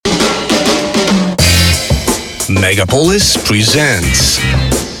Megapolis presents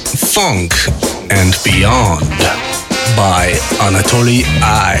Funk and Beyond by Anatoly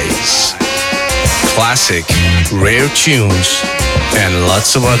Eyes. Classic, rare tunes, and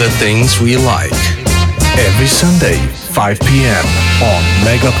lots of other things we like. Every Sunday, 5 p.m. on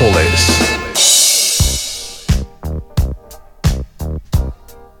Megapolis.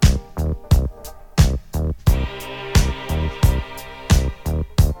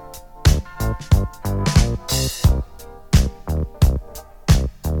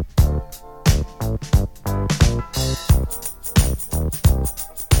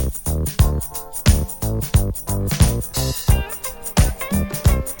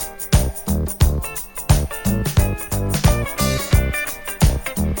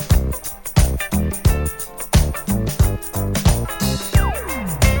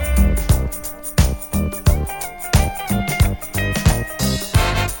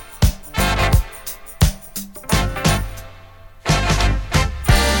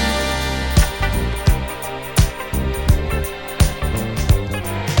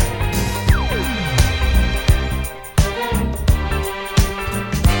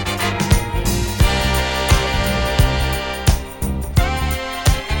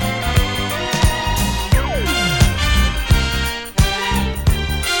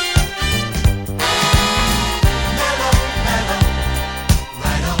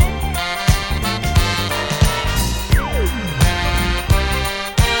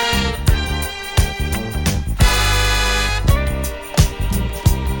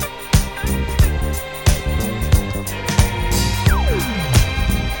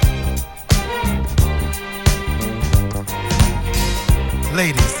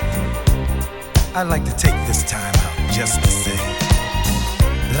 Ladies, I'd like to take this time out just to say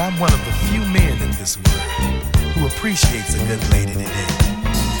that I'm one of the few men in this world who appreciates a good lady today.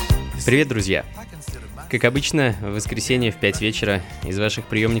 Привет, друзья! Как обычно, в воскресенье в 5 вечера из ваших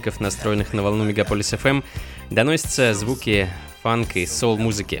приемников, настроенных на волну Megapolis FM, доносятся звуки фанк и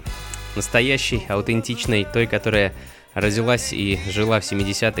соул-музыки. Настоящей, аутентичной, той, которая родилась и жила в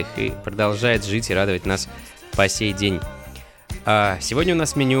 70-х и продолжает жить и радовать нас по сей день. А сегодня у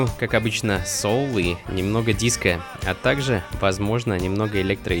нас в меню, как обычно, соул и немного диско, а также, возможно, немного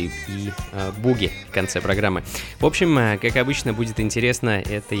электро и буги в конце программы. В общем, как обычно, будет интересно,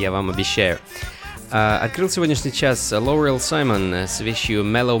 это я вам обещаю. Открыл сегодняшний час Лоурел Саймон с вещью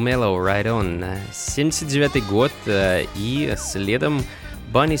Mellow Mellow Right On. 79-й год, и следом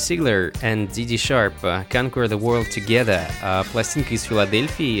Bonnie Siegler и Didi Sharp Conquer the World Together. Пластинка из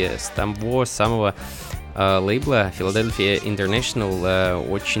Филадельфии, с того самого лейбла Philadelphia International,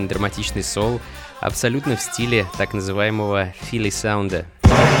 очень драматичный соул, абсолютно в стиле так называемого Philly саунда.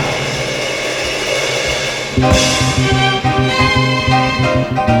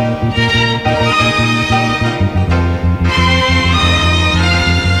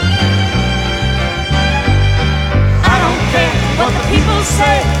 People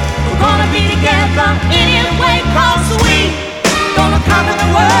say we're gonna be together anyway, 'cause we gonna conquer the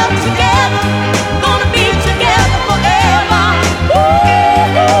world together, gonna be together forever.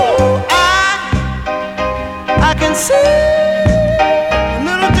 Ooh, I can see a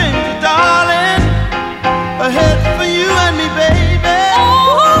little danger, darling, ahead for you and me, baby.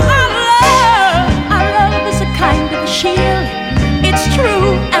 Oh, our love is a kind of a shield. It's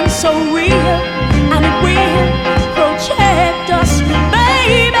true and so real, and it will protect us,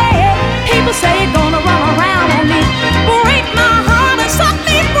 baby. People say you're gonna run around on me, break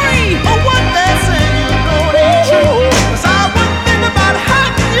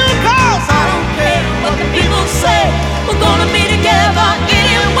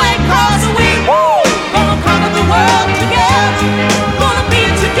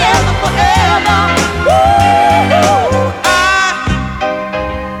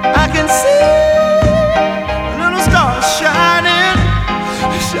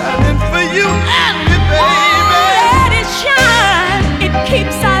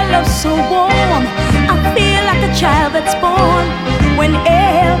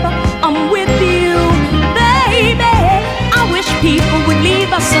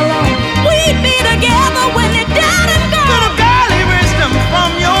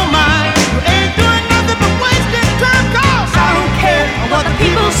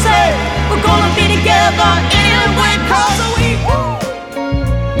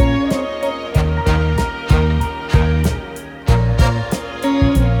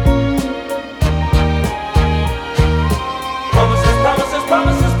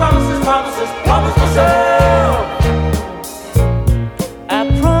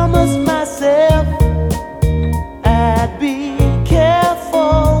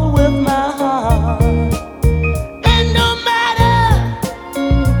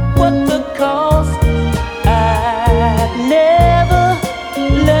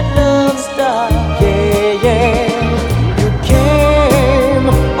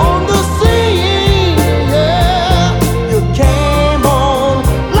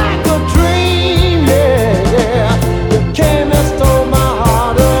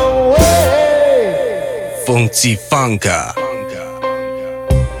Stanzi Funka.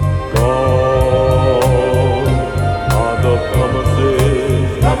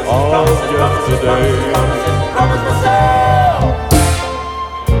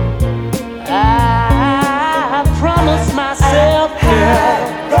 I promised myself,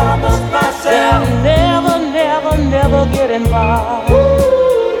 that I'll never, never, never get involved.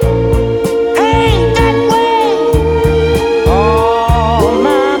 Ain't that way? All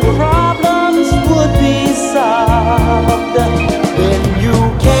my problems would be solved when you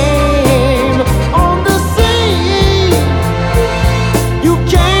came on the scene. You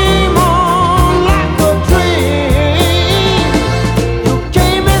came on like a dream. You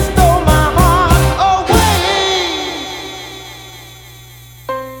came and stole my heart away.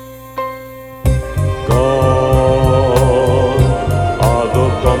 Gone are the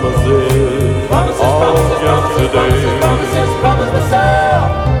promises of yesterday. Promise myself.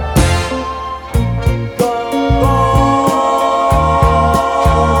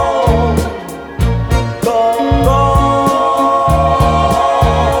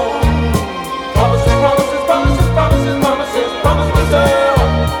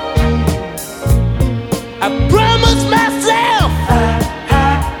 I promised myself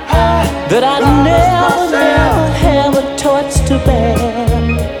that I'd never, never have a torch to bear.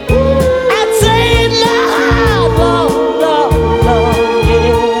 I'd save my heart, Lord, Lord, Lord,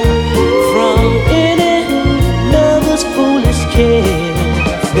 yeah, from any lover's foolish care.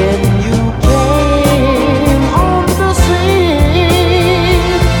 Then you came on the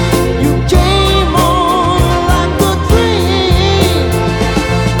scene. You came on like a dream.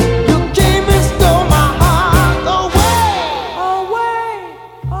 You came and stole my heart away, away,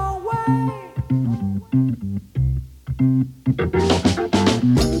 away.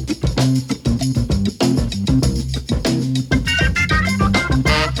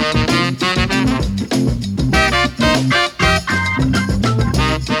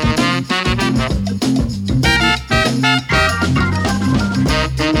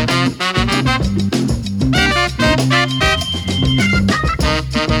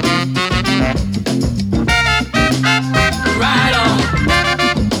 Right on.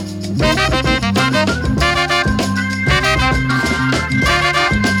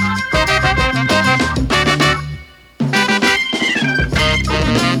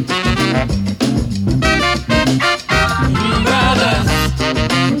 Brothers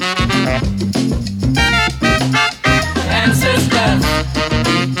and sisters,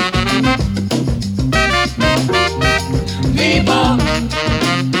 people,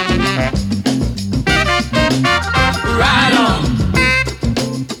 right on.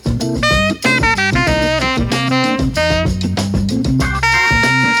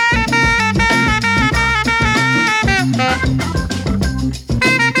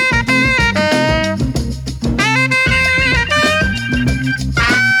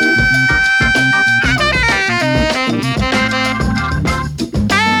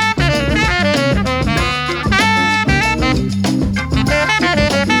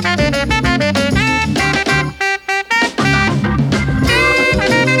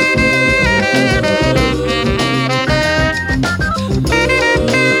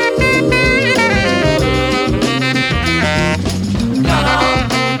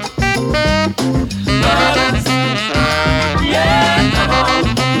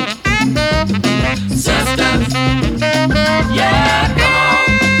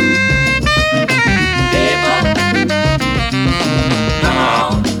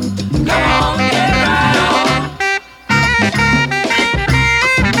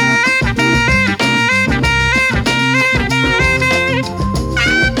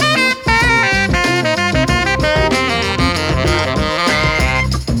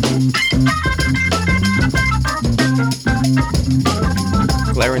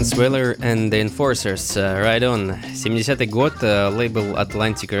 Clarence Weller and the Enforcers, Right On. 70-й год, лейбл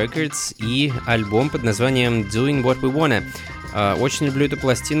Atlantic Records и альбом под названием Doing What We Wanna. Очень люблю эту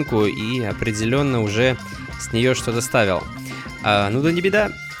пластинку и определенно уже с нее что-то ставил. Ну да не беда.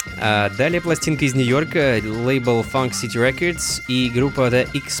 Далее пластинка из Нью-Йорка, лейбл Funk City Records и группа The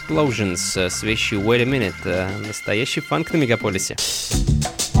Explosions с вещью Wait a Minute. Настоящий фанк на Мегаполисе.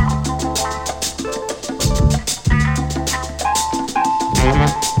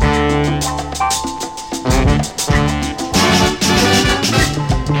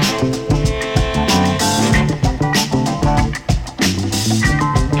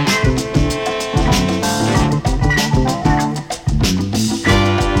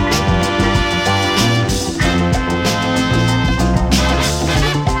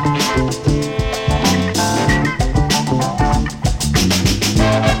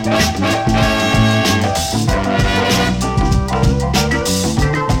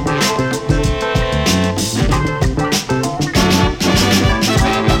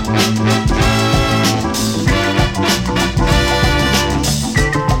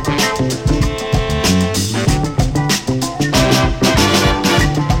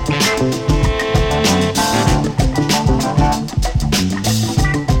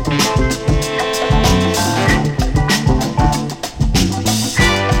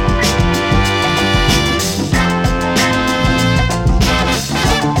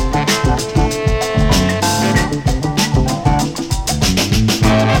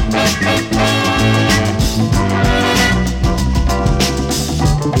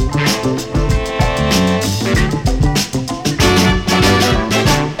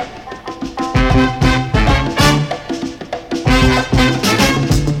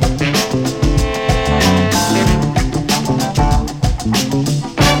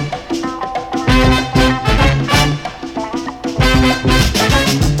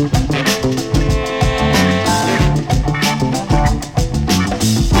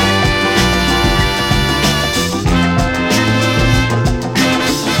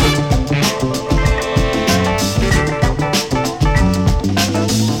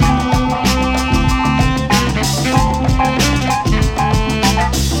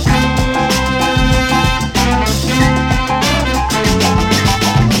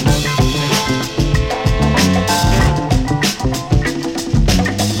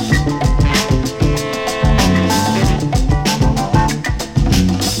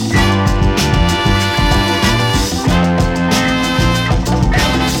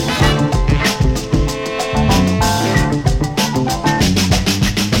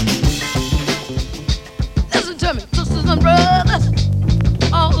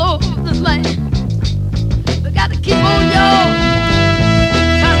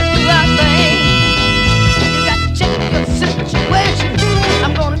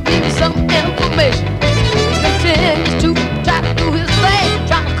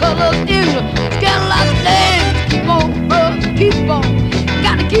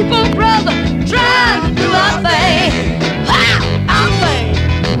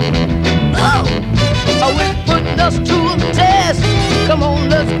 us to the test. Come on,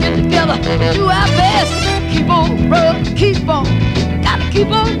 let's get together and do our best. Keep on, brother, keep on. Gotta keep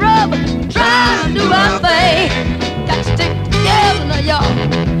on, brother, trying to do our thing. Got to stick together now, y'all.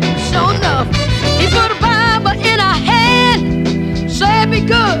 Sure enough, he put a Bible in our hand. Say be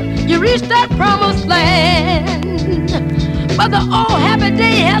good, you reach that promised land. But the old happy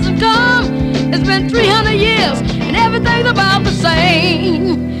day hasn't come. It's been 300 years and everything's about the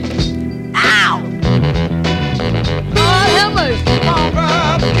same. Ow! Lord have mercy. Keep on,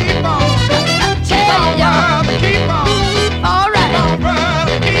 brother, keep on. I tell y'all. Keep on. All right. Keep on,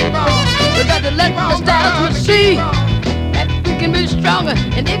 brother, keep on. We got to let the stars see that we can be stronger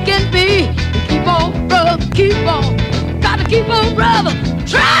and it can be. Keep on, brother, keep on. Got to keep on, brother,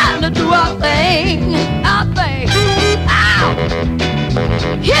 trying to do our thing. Our thing. Ow!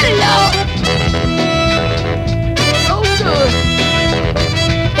 Hit it, y'all. So good.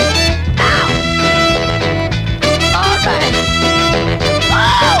 Ow! All right.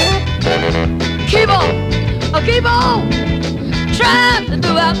 Oh! Keep on, trying to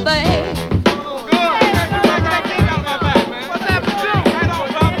do our thing.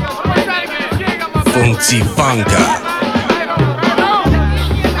 Funzifanka.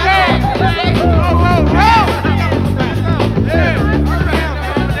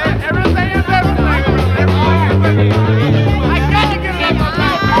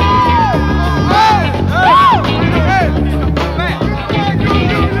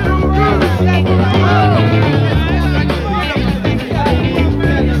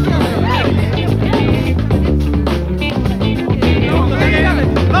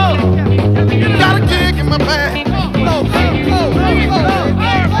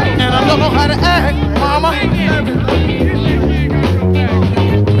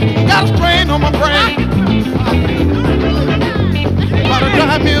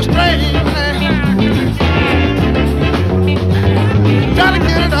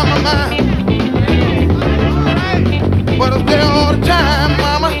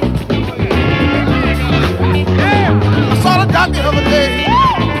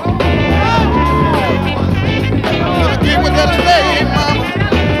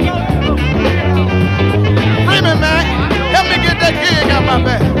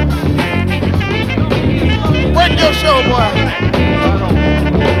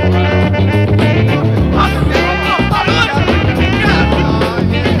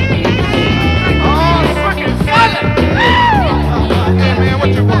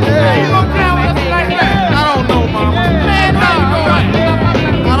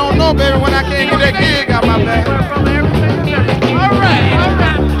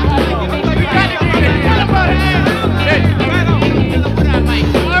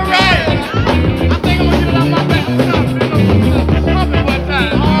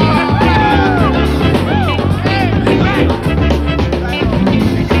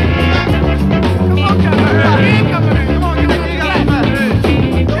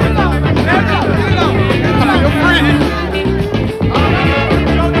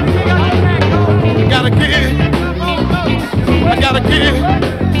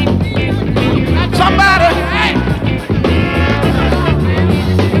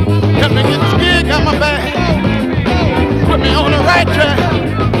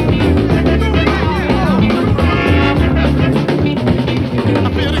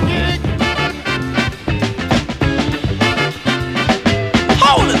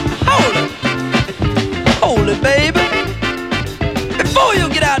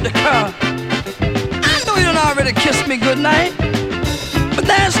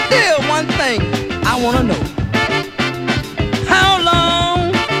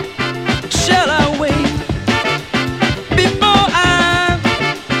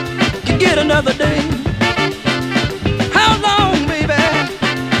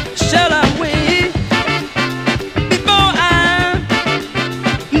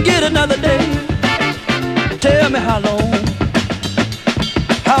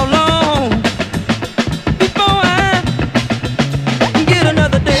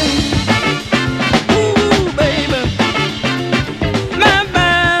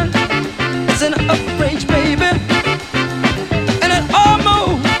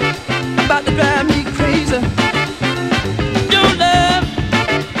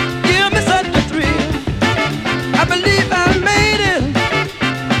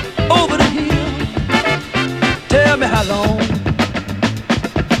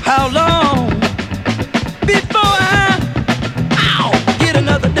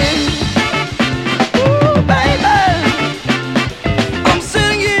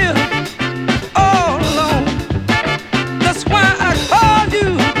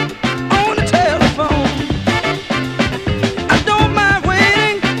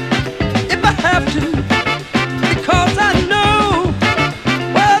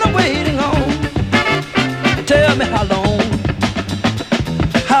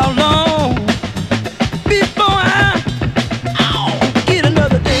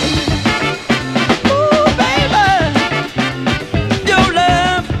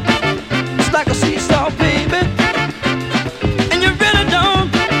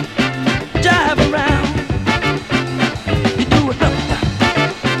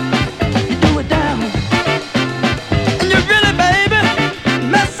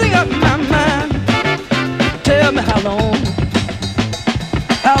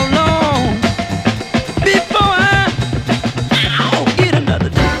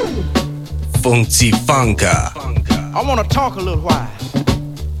 Funky Funka. I want to talk a little while.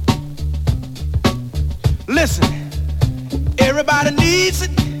 Listen, everybody needs it.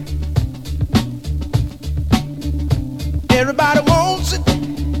 Everybody wants it.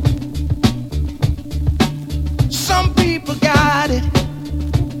 Some people got it.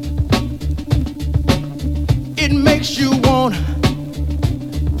 It makes you wanna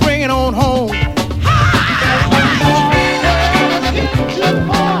bring it on home.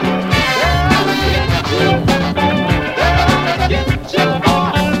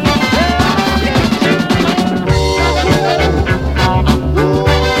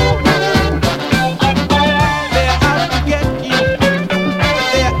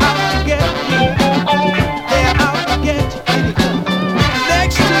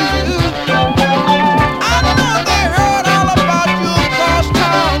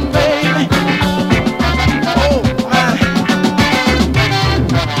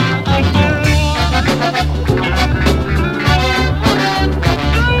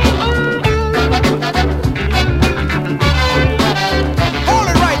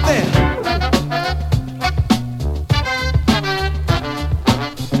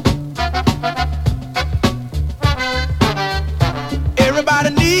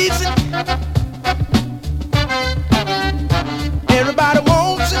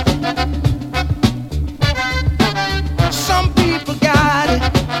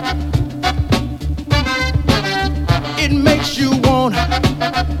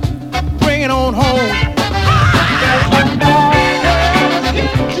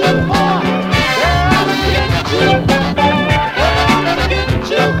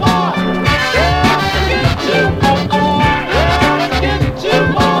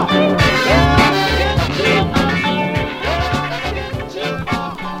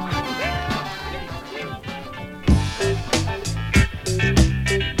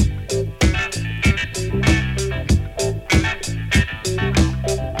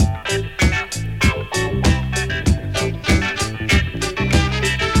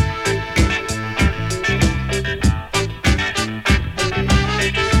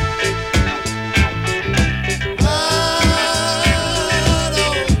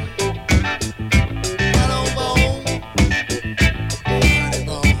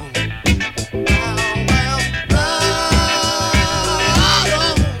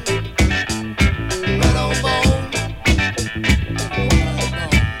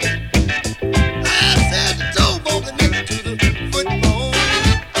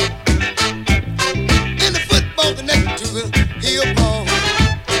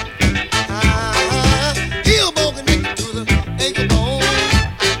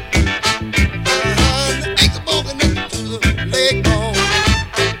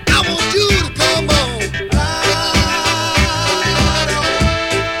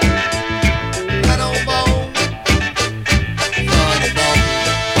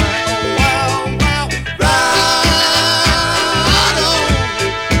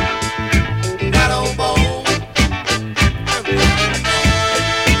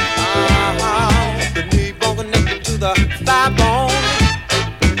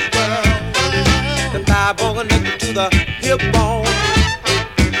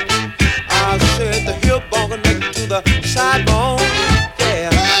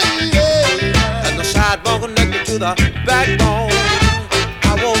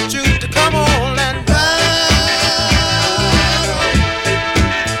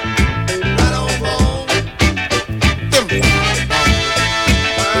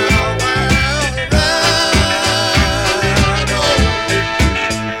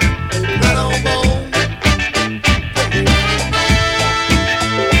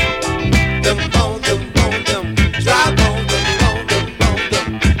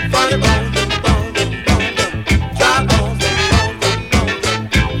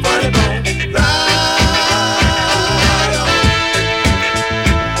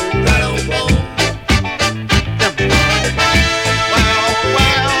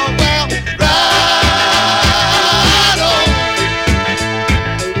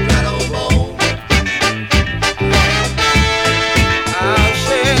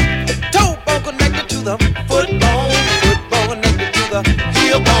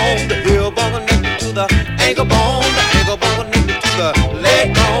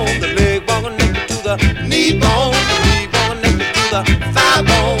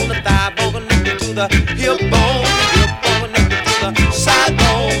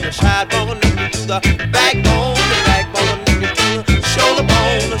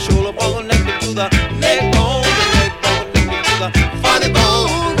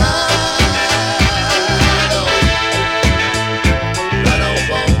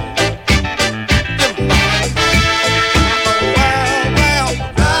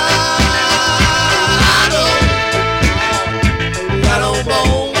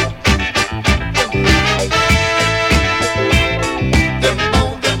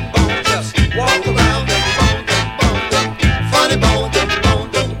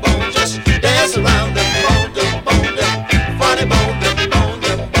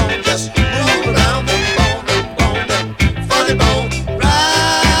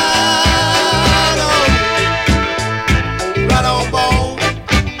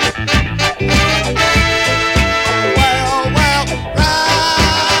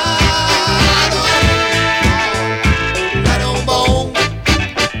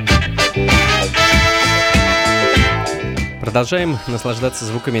 Продолжаем наслаждаться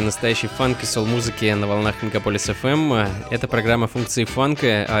звуками настоящей фанк и сол-музыки на волнах Megapolis FM. Это программа функции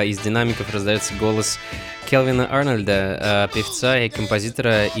фанка, а из динамиков раздается голос Келвина Арнольда, певца и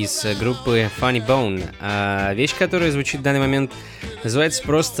композитора из группы Funny Bone. Вещь, которая звучит в данный момент, называется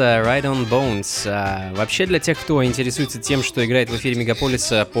просто Ride on Bones. Вообще, для тех, кто интересуется тем, что играет в эфире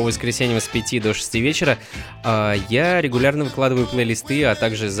Мегаполиса по воскресеньям с 5 до 6 вечера, я регулярно выкладываю плейлисты, а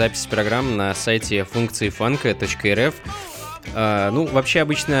также запись программ на сайте функциифанка.рф. Вообще,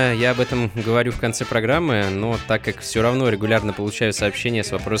 обычно я об этом говорю в конце программы, но так как все равно регулярно получаю сообщения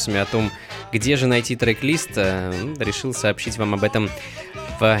с вопросами о том, где же найти трек-лист, решил сообщить вам об этом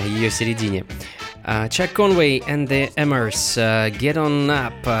в ее середине. Chuck Conway and the Emmers, Get On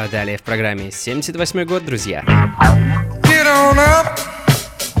Up, далее в программе. 78-й год, друзья. Get on up.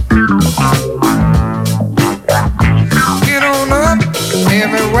 Get on up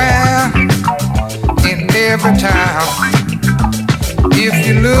everywhere, in every town. If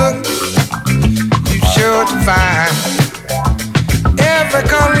you look, you sure to find every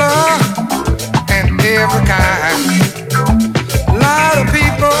color and every kind. A lot of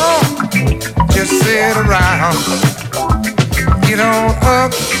people just sit around. Get on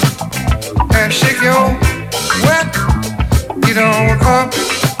up and shake your what? Get on up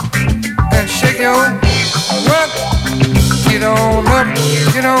and shake your what? Get on up,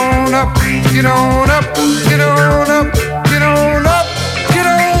 get on up, get on up, get on up, get on up, get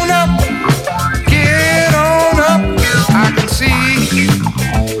on up, get on up. I can see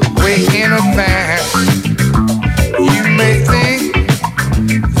way in advance. You may think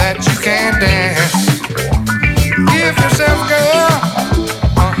that you can't dance. Give yourself, girl,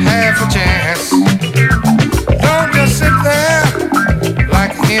 a half a chance. Don't just sit there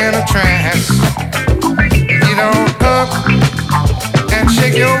like in a trance. Get on up and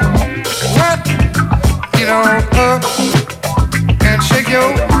shake your what? Get on up and shake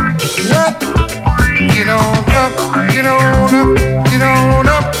your what? Get on up, get on up, get on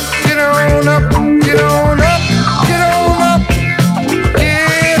up, get on up, get on up, get on up,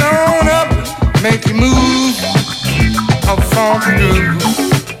 get on up. Make you move a funky groove.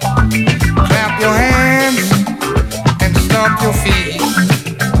 Clap your hands and stomp your feet.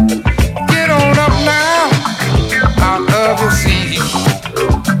 Get on up now, out of your seat.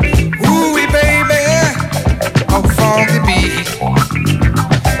 Ooh-wee, baby, a funky beat.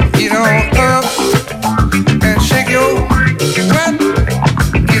 Get on up and shake your what?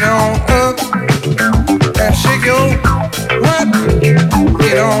 Get on up and shake your what?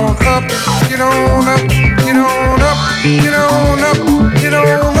 Get on up, get on up, get on up, get on up, get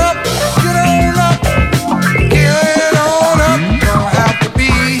on up, get on up, get on up. Don't have to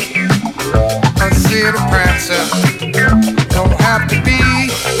be a city prancer. Don't have to be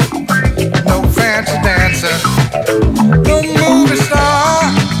no fancy dancer, no movie star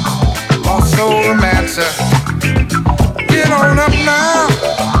or soul romancer. Get on up now,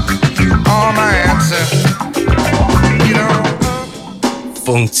 you are my answer. Get on up.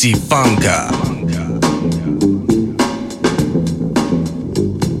 Функции фанка.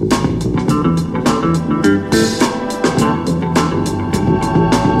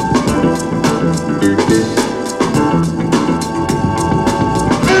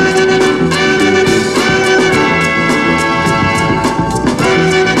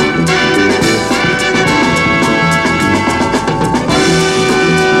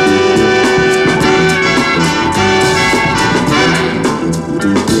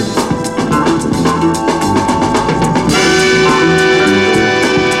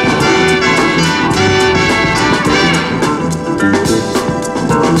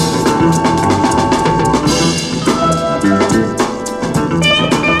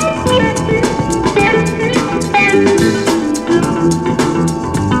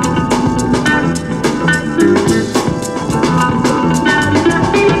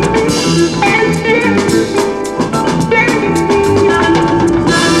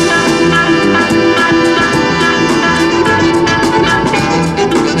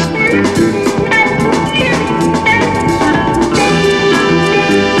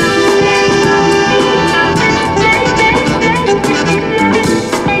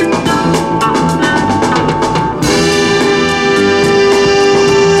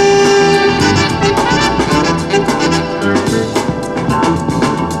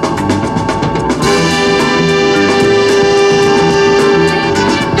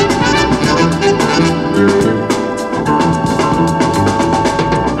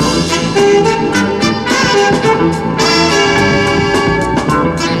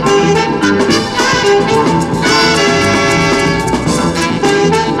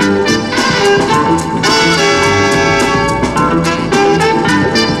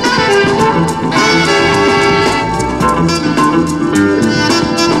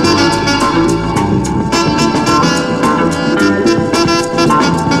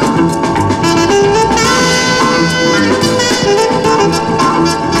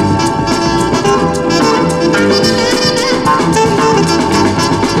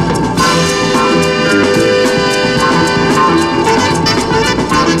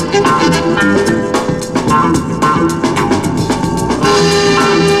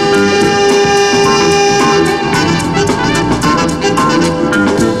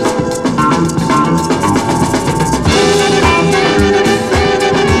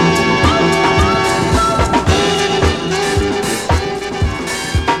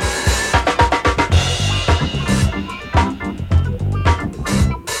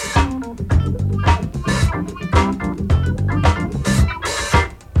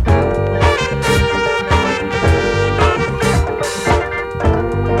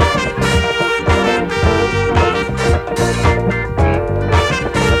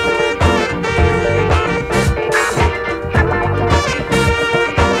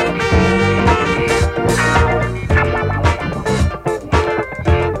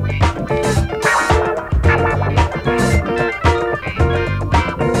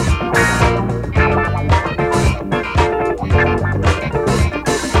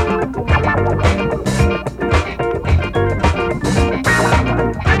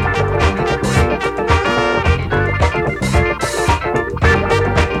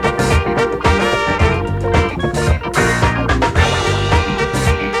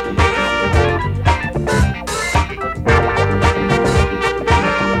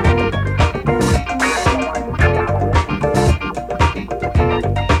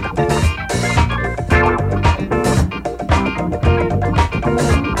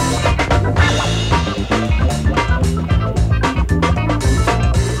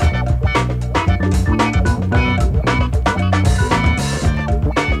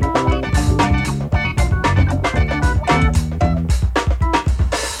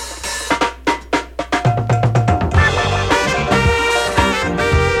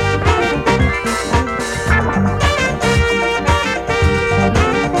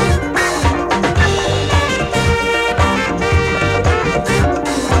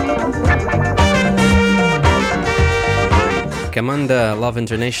 команда Love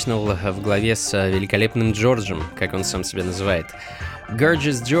International в главе с великолепным Джорджем, как он сам себя называет.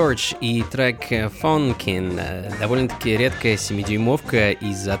 Gorgeous George и трек Funkin', довольно-таки редкая 7-дюймовка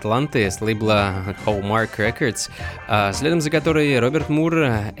из Атланты с лейбла Hallmark Records, следом за которой Роберт Мур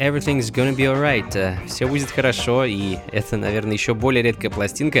Everything's Gonna Be Alright, все будет хорошо, и это, наверное, еще более редкая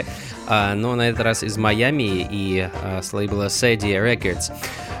пластинка, но на этот раз из Майами и с лейбла Sadie Records.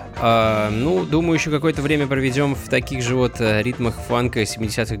 Думаю, еще какое-то время проведем в таких же вот ритмах фанка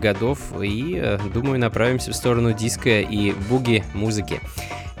 70-х годов и, думаю, направимся в сторону диска и буги-музыки.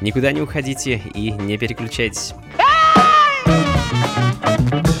 Никуда не уходите и не переключайтесь.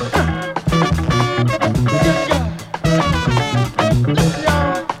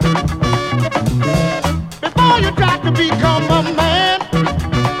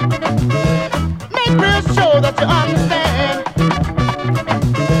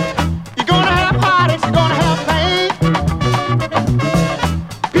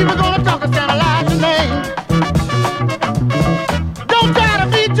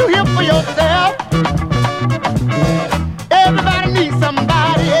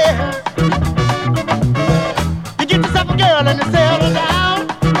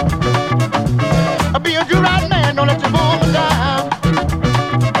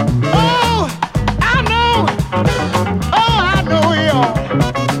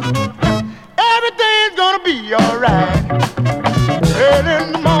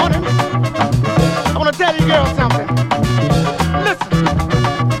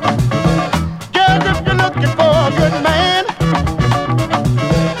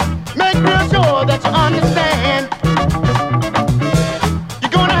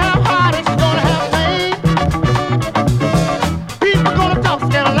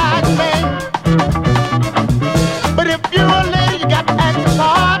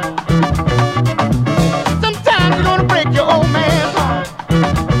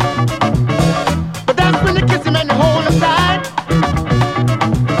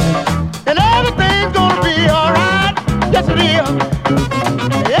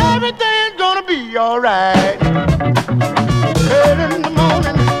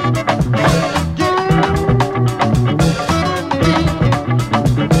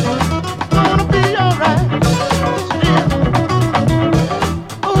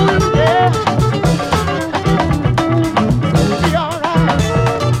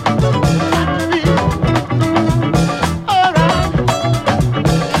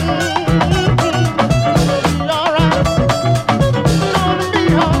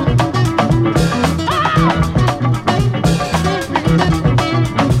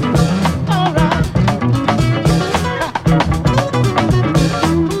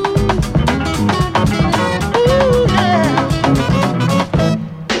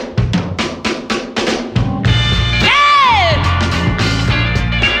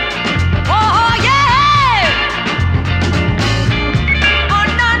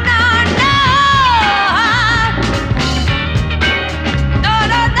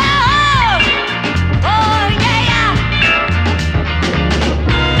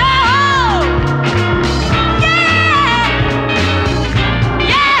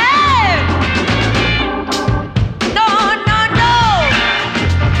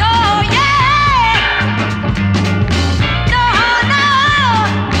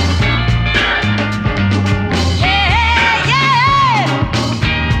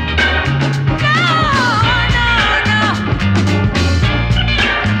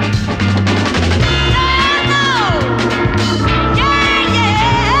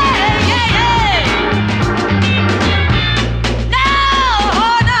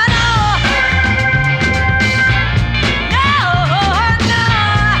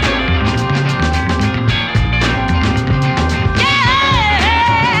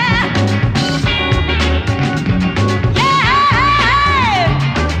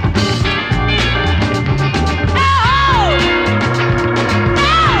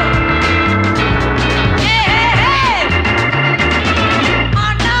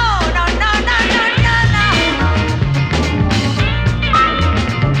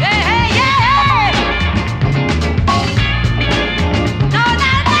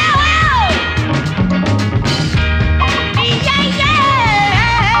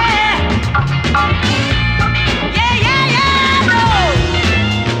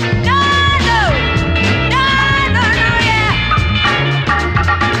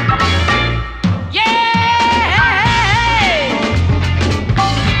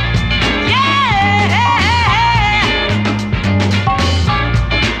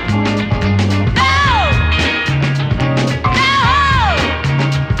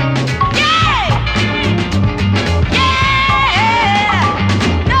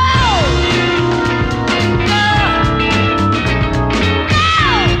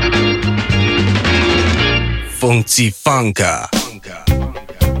 Funky Funka.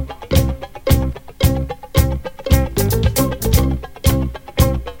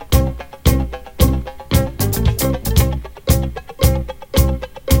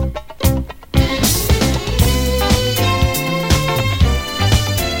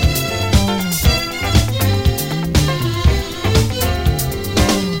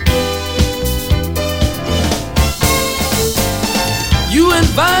 You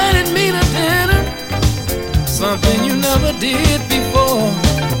invited me to dinner, something you never did before.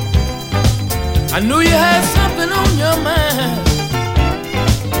 I knew you had something on your mind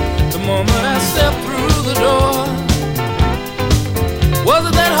the moment I stepped through the door. Was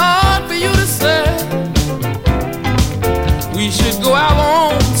it that hard for you to say we should go our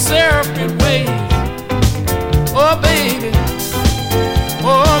own separate ways? Oh baby,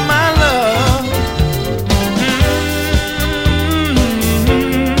 oh my love,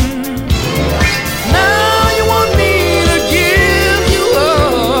 now you want me to give you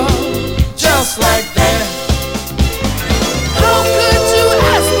up just like that. How could you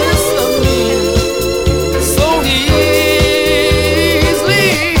ask this of me so easily?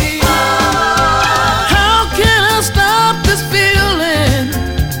 How can I stop this feeling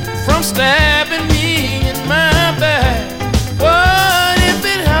from stabbing me in my back? What if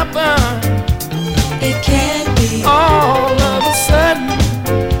it happened? It can't be. All of a sudden,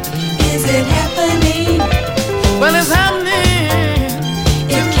 Is it happening? well, it's happening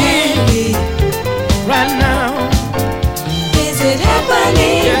It can't be. right now. Is it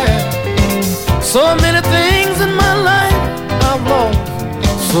happening? Yeah. So many things in my life I've lost,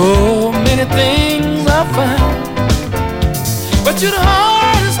 so many things I found, but you're the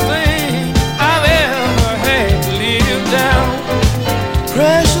hardest thing I've ever had to live down.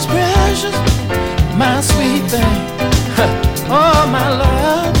 Precious, precious, my sweet thing, oh my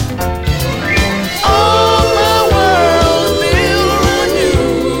love, all my world is built around you.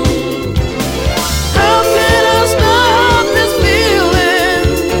 How can I stop this feeling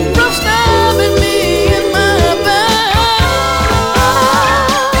from stabbing me in my back?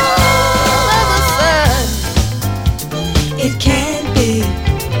 As I said, It can't be.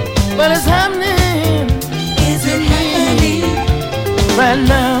 but it's happening Is it happening? right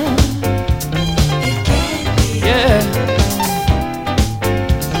now. It can't be. Yeah,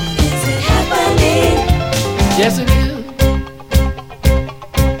 Is it happening? yes it is.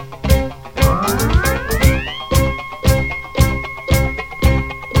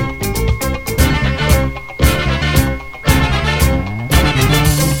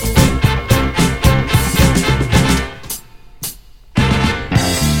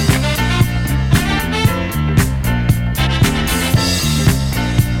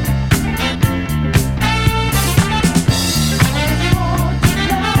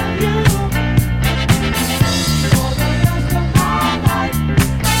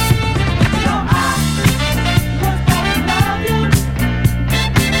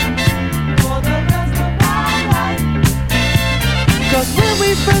 Cause when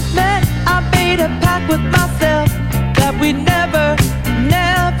we first met, I made a pact with myself that we never,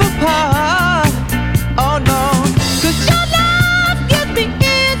 never part. Oh no. Cause your love gives me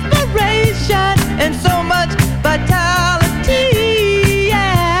inspiration and so much vitality.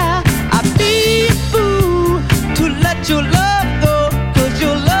 Yeah. I'd be a fool to let your love go. Cause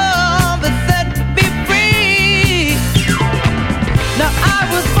your love has set me free. Now I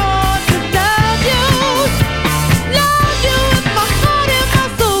was born to love you. Love you with my heart and my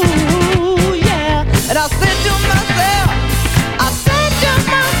soul, yeah. And I said to myself,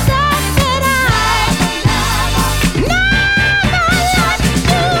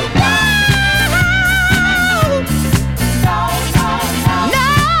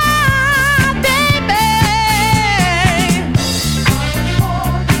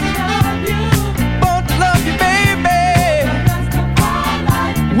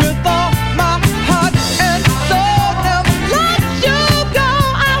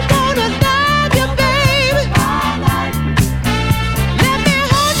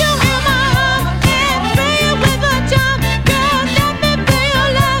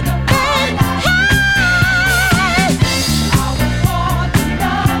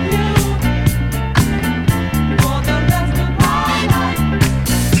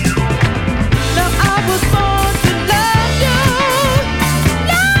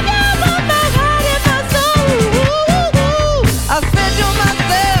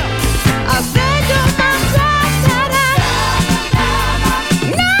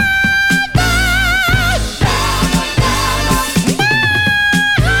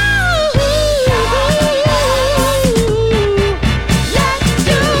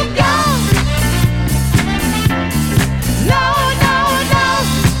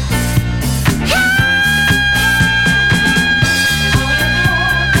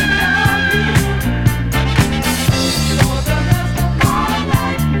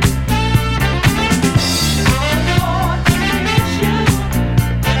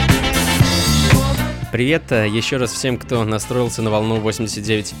 привет еще раз всем, кто настроился на волну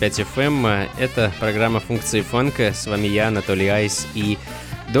 89.5 FM. Это программа «Функции фанка». С вами я, Анатолий Айс. И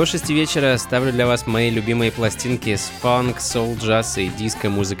до 6 вечера ставлю для вас мои любимые пластинки с фанк, соул, джаз и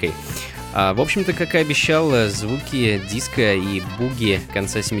диско-музыкой. В общем-то, как и обещал, звуки диско и буги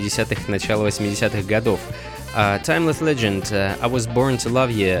конца 70-х, начала 80-х годов. Timeless Legend, I Was Born to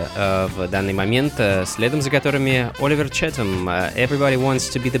Love You в данный момент, следом за которыми Оливер Четтем, Everybody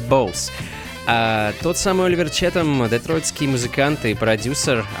Wants to Be the Boss. Тот самый Оливер Четтем, детройтский музыкант и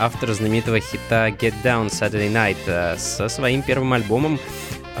продюсер, автор знаменитого хита Get Down Saturday Night, со своим первым альбомом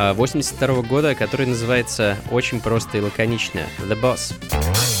 82 года, который называется очень просто и лаконично The Boss.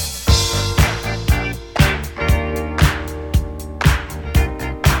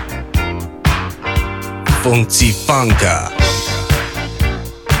 Функции фанка.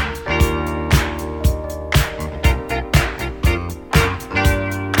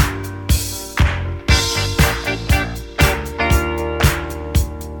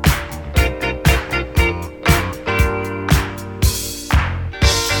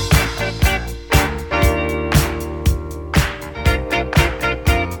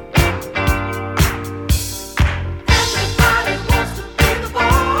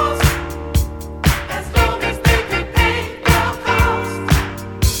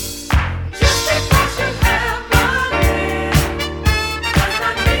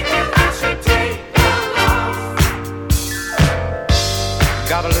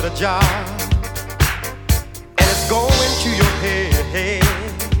 job, and it's going to your head.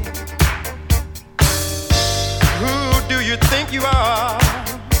 Who do you think you are?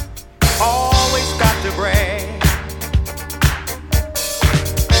 Always got to brag.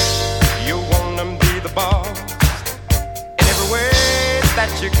 You wanna be the boss in every way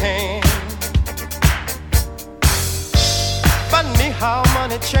that you can. Funny how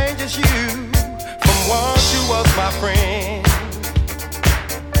money changes you from once you was my friend.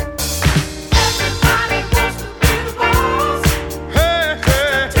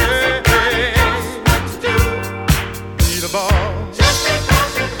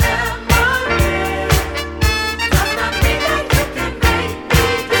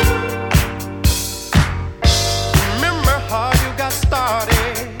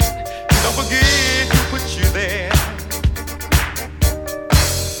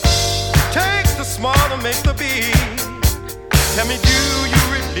 Make the beat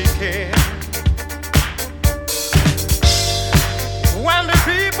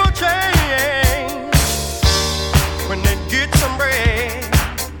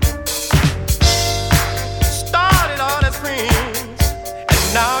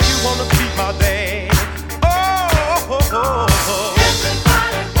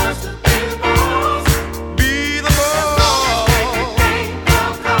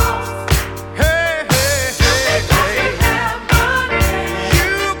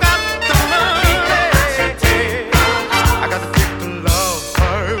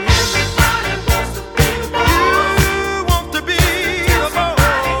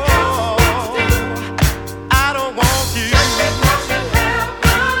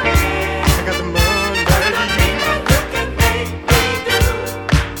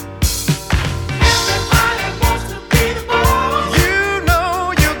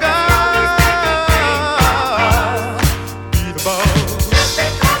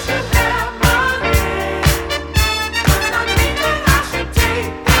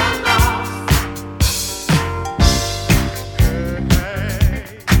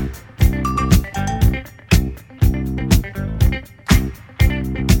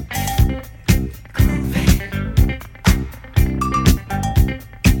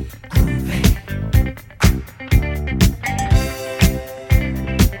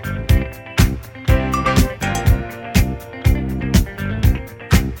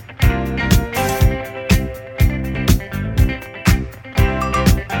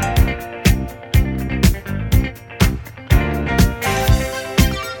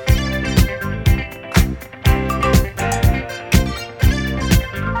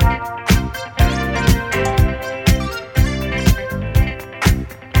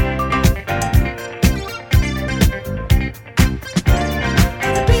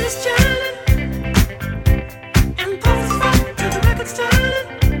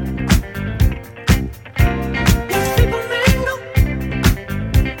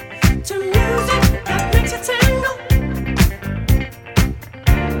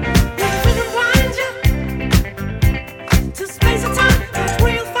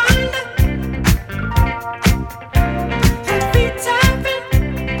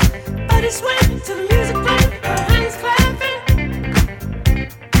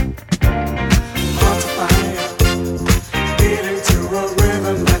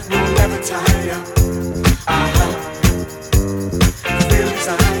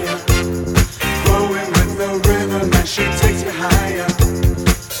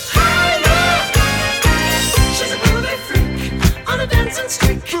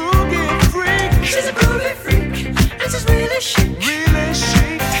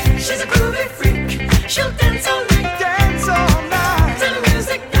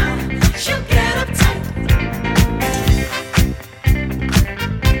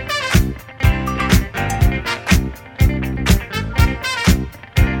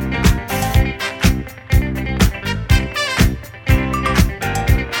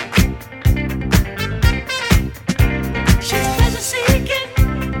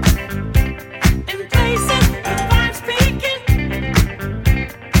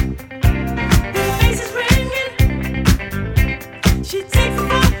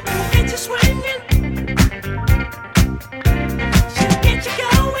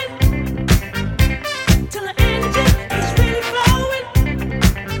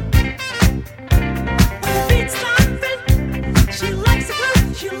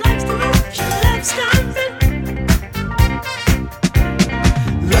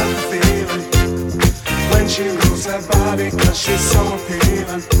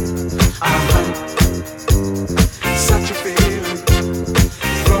feeling. Such a feeling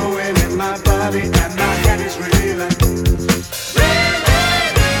flowing in my body and my head is reeling.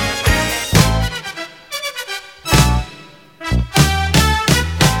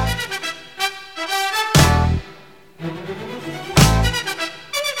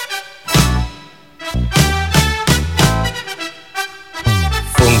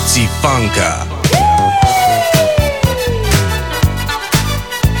 Funka.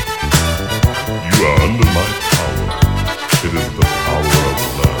 You are under my power. It is the power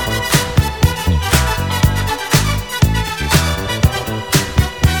of love.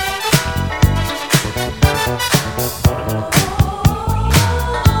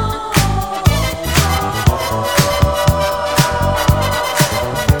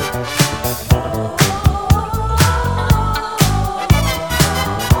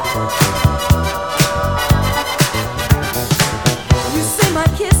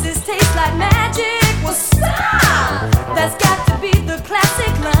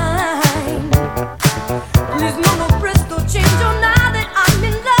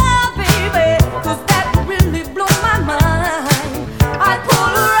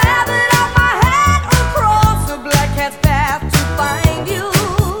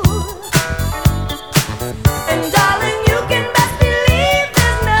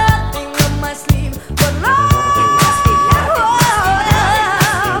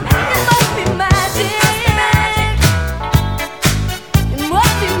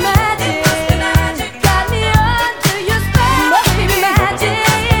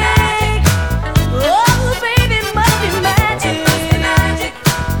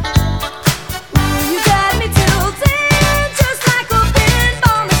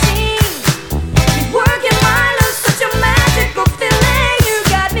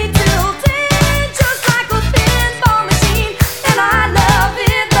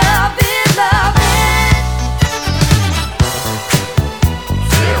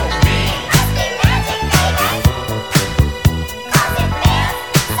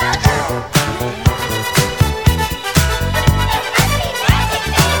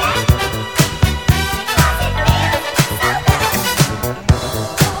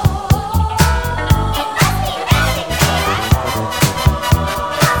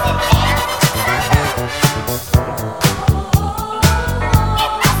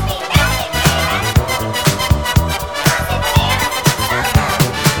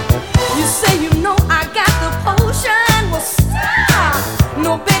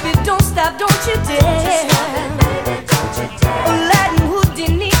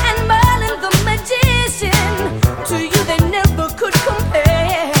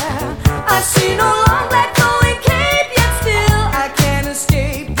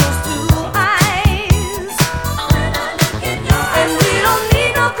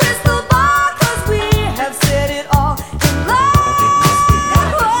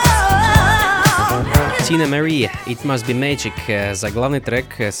 It Must Be Magic, заглавный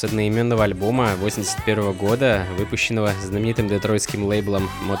трек с одноименного альбома 1981 года, выпущенного знаменитым детройтским лейблом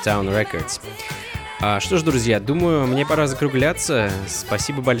Motown Records. Что ж, друзья, думаю, мне пора закругляться.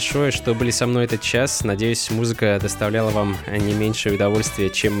 Спасибо большое, что были со мной этот час. Надеюсь, музыка доставляла вам не меньшее удовольствие,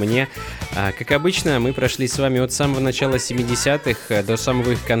 чем мне. Как обычно, мы прошли с вами от самого начала 70-х до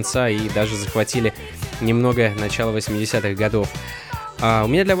самого их конца и даже захватили немного начала 80-х годов. У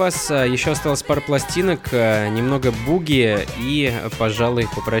меня для вас еще осталось пара пластинок, немного буги и, пожалуй,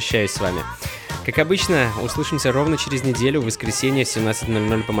 попрощаюсь с вами. Как обычно, услышимся ровно через неделю, в воскресенье в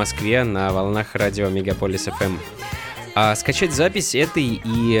 17:00 по Москве на волнах радио Megapolis FM. Скачать запись этой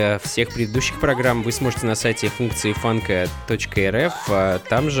и всех предыдущих программ вы сможете на сайте функции funka.rf,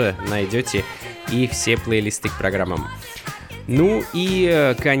 там же найдете и все плейлисты к программам. Ну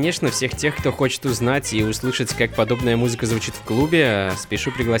и, конечно, всех тех, кто хочет узнать и услышать, как подобная музыка звучит в клубе,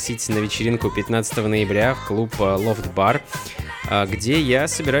 спешу пригласить на вечеринку 15 ноября в клуб Loft Bar, где я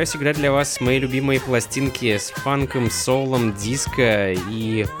собираюсь играть для вас мои любимые пластинки с фанком, соулом, диско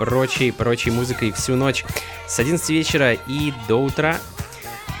и прочей музыкой всю ночь с 11 вечера и до утра.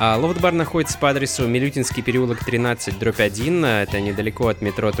 Лофт-бар находится по адресу Милютинский переулок 13/1, это недалеко от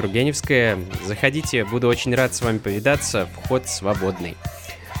метро Тургеневская. Заходите, буду очень рад с вами повидаться, вход свободный.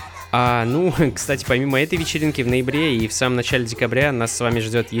 Кстати, помимо этой вечеринки в ноябре и в самом начале декабря нас с вами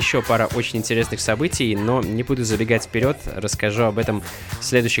ждет еще пара очень интересных событий, но не буду забегать вперед, расскажу об этом в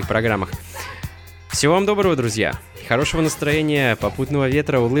следующих программах. Всего вам доброго, друзья, хорошего настроения, попутного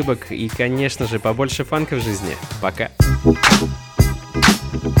ветра, улыбок и, конечно же, побольше фанка в жизни. Пока!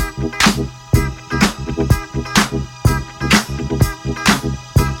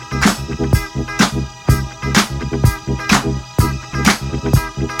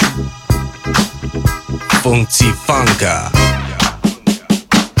 Funky Funka.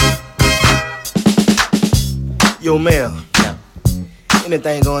 Yo, Mel. Yeah.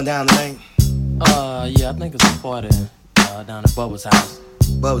 Anything going down tonight? Yeah, I think it's a party down at Bubba's house.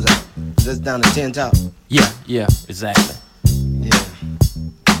 Bubba's house? Just down at 10 Top? Yeah, exactly. Yeah.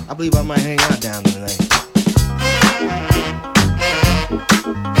 I believe I might hang out down there tonight.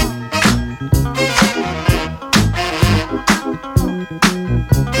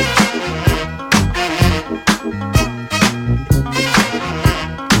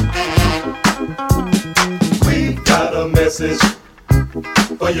 We've got a message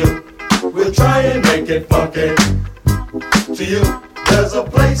for you. We'll try and make it funky. To you, there's a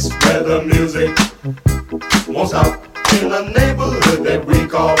place where the music won't stop. In a neighborhood that we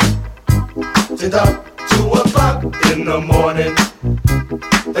call Tip-Top, 2 o'clock in the morning.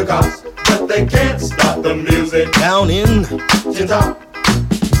 The cops, but they can't stop the music. Down in Tip-Top.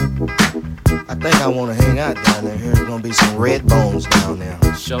 I think I want to hang out down there. There's gonna be some red bones down there.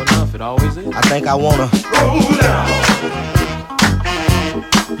 Sure enough, it always is. I think I wanna roll down.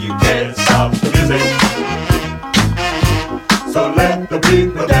 You can't stop the music, so let the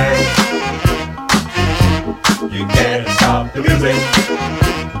people dance. You can't stop the music,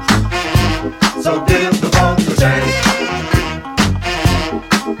 so give the funk a chance.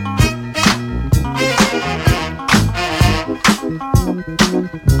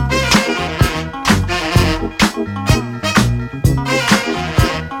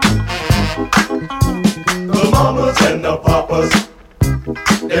 The mamas and the papas,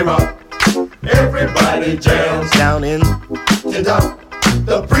 they rock, everybody jams. Down in Tip-Top,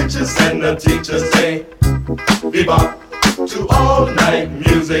 the preachers and the teachers, they bebop to all night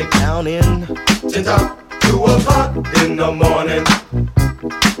music. Down in Tip-Top, 2 o'clock in the morning.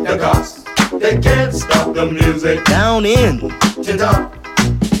 The cops, they can't stop the music. Down in Tip-Top.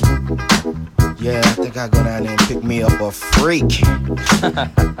 Yeah, I think I'll go down there and pick me up a freak.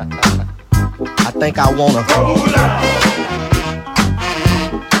 I think I wanna roll out.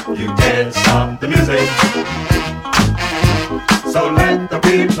 You can't stop the music, so let the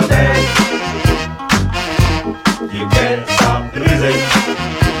people dance. You can't stop the music,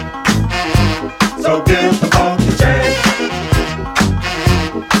 so give the funk a chance.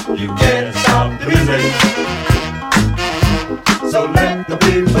 You can't stop the music, so let the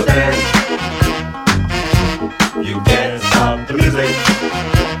people dance. You can't stop the music,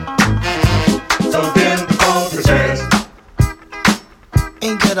 so give the funk a chance.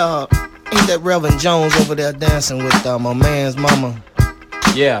 Ain't that Reverend Jones over there dancing with my man's mama?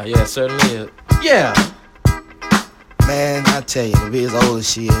 Yeah, certainly is. Yeah. Man, I tell you, to be as old as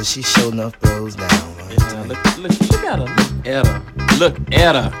she is, she sure enough goes down. Yeah, look at her. Look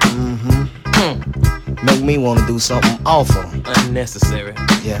at her. Mm-hmm. Make me want to do something awful. Unnecessary.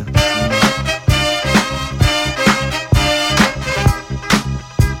 Yeah.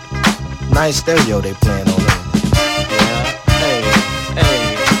 Nice stereo they playing on there. Yeah. Hey,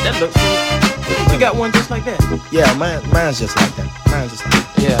 that looks good. You got one just like that? Yeah, mine's just like that. Mine's just like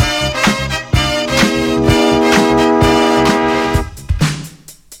that. Yeah.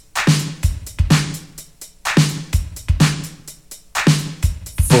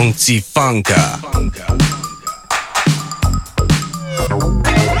 Funky Funka.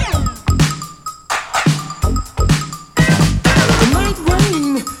 The night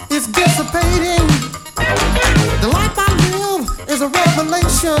rain is dissipating. The life I live is a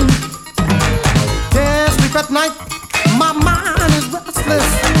revelation. Can't sleep at night, my mind is restless.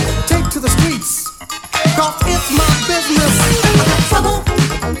 Take to the streets, cause it's my business. I got trouble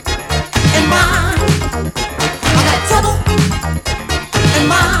in mind. I got trouble in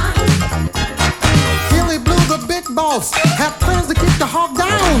mind. Billy Blue, the big boss, had plans to keep the hog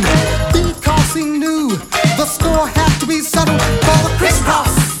down, because he knew the score had to be settled for the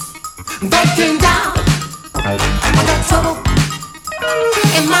crisscross that came down. I got trouble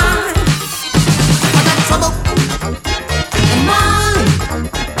in mind. I got trouble in mind.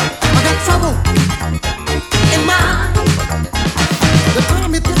 I got trouble in mind. The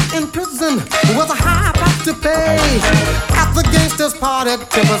time he did in prison was a high price to pay. At the gangsters' party,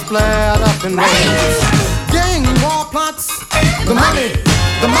 timbers flared up in rain. Gang war plots, the money,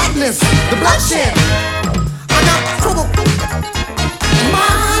 the madness, the bloodshed. I got trouble in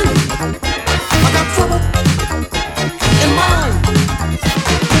mind. I got trouble in mind.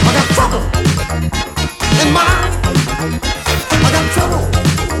 I got trouble in mind. I got trouble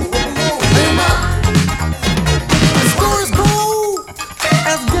in mind. The stories go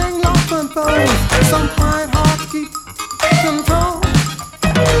as gang life unfolds. Some fight hard to keep control.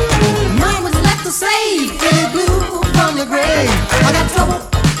 Mine was left to save Billy Blue from the grave. I got trouble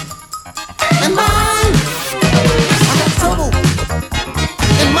in mind.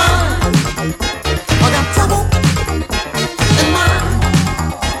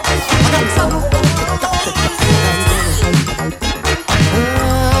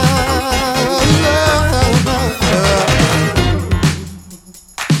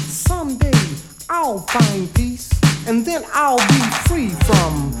 I'll be free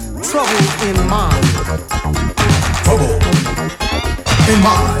from trouble in mind. Trouble in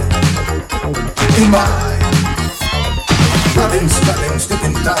mind. Running, stuttering,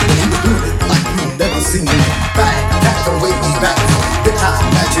 sticking, diving, doing it like you've never seen. Back away, back. The time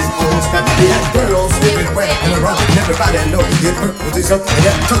matches all snap. They had girls everywhere in a row, and everybody knows it hurt with his up. And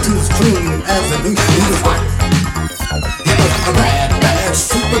that touch was clean as a new. He was white. He was a bad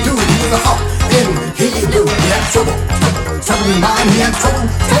super dude. He was a hawk, and he knew he had trouble in mind. He had trouble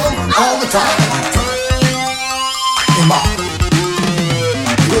all the time. In mind.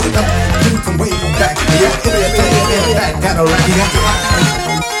 He was a bad dude from way back. He had everything back, got a racket.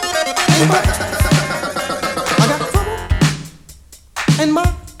 In back.